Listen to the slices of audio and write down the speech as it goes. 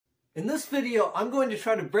In this video, I'm going to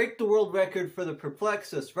try to break the world record for the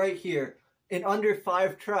Perplexus right here in under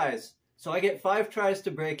 5 tries. So I get 5 tries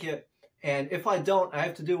to break it, and if I don't, I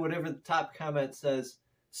have to do whatever the top comment says.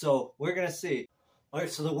 So we're going to see.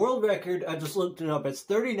 Alright, so the world record, I just looked it up, it's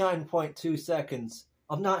 39.2 seconds.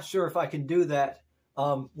 I'm not sure if I can do that.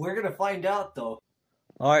 We're going to find out though.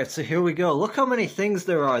 Alright, so here we go. Look how many things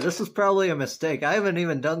there are. This is probably a mistake. I haven't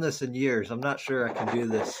even done this in years. I'm not sure I can do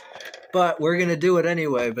this. But we're going to do it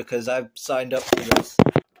anyway because I've signed up for this.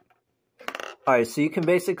 Alright, so you can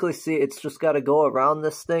basically see it's just got to go around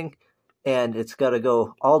this thing. And it's got to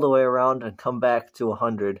go all the way around and come back to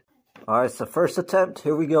 100. Alright, so first attempt.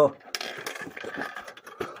 Here we go.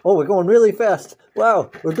 Oh, we're going really fast.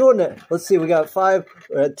 Wow, we're doing it. Let's see, we got 5.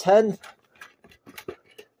 We're at 10.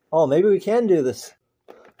 Oh, maybe we can do this.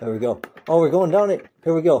 There we go. Oh, we're going down it.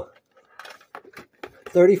 Here we go.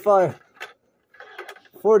 35.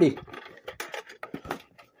 40.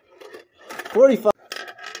 45.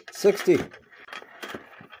 60.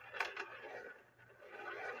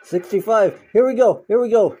 65. Here we go. Here we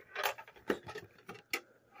go.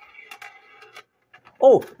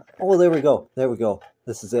 Oh, there we go. There we go.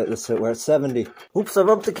 This is it. This is it. We're at 70. Oops, I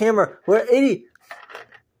bumped the camera. We're at 80.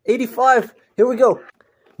 85. Here we go.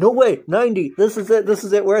 No way. 90. This is it. This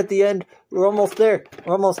is it. We're at the end. We're almost there.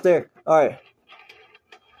 We're almost there. All right.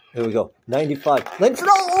 Here we go. 95.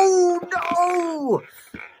 No! No!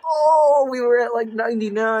 Oh, we were at like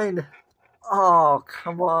 99. Oh,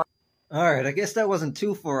 come on. All right. I guess that wasn't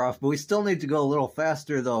too far off, but we still need to go a little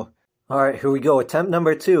faster, though. All right. Here we go. Attempt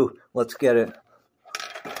number 2. Let's get it.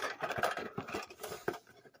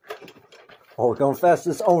 Oh, we're going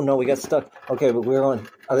fastest. Oh, no, we got stuck. Okay, but we're on.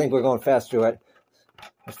 I think we're going faster, right?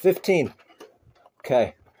 15.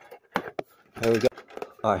 Okay. Here we go.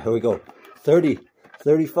 All right, here we go. 30.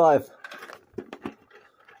 35.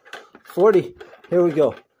 40. Here we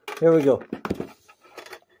go. Here we go.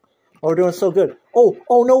 Oh, we're doing so good. Oh,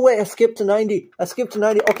 no way. I skipped to 90. I skipped to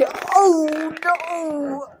 90. Okay. Oh,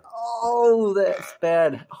 no. Oh, that's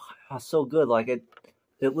bad. Oh, so good. Like, it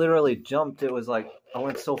literally jumped. It was like, I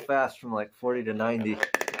went so fast from like 40 to 90.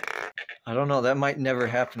 I don't know. That might never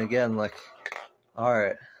happen again. Like, all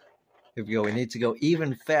right. Here we go. We need to go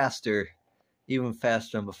even faster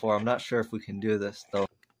than before. I'm not sure if we can do this, though.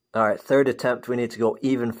 All right. Third attempt. We need to go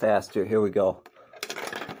even faster. Here we go.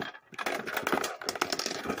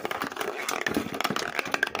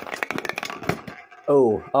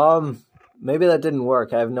 Oh, maybe that didn't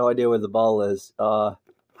work. I have no idea where the ball is. Oh,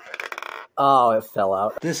 it fell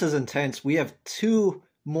out. This is intense. We have 2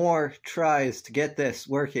 more tries to get this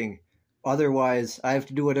working. Otherwise, I have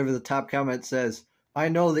to do whatever the top comment says. I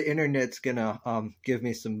know the internet's gonna give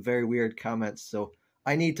me some very weird comments, so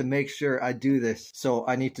I need to make sure I do this. So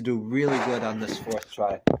I need to do really good on this 4th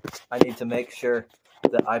try. I need to make sure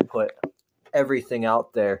that I put everything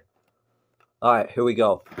out there. All right, here we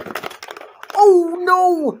go.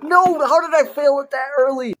 Oh, no! How did I fail it that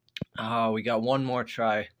early? Oh, we got 1 more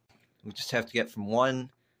try. We just have to get from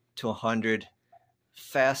 1 to 100.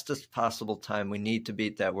 Fastest possible time. We need to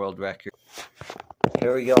beat that world record.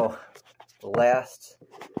 Here we go. The last,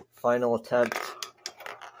 final attempt.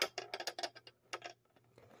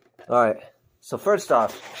 Alright. So first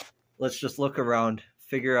off, let's just look around.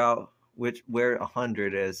 Figure out where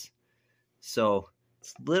 100 is. So,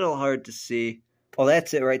 it's a little hard to see. Oh,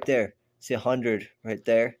 that's it right there. See 100 right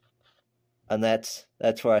there. And that's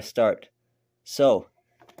where I start. So,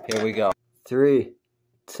 here we go. 3,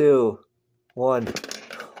 2, 1.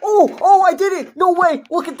 Oh, I did it! No way!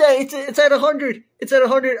 Look at that! It's at 100! It's at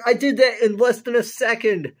 100! I did that in less than a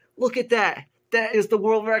second! Look at that! That is the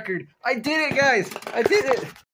world record! I did it, guys! I did it!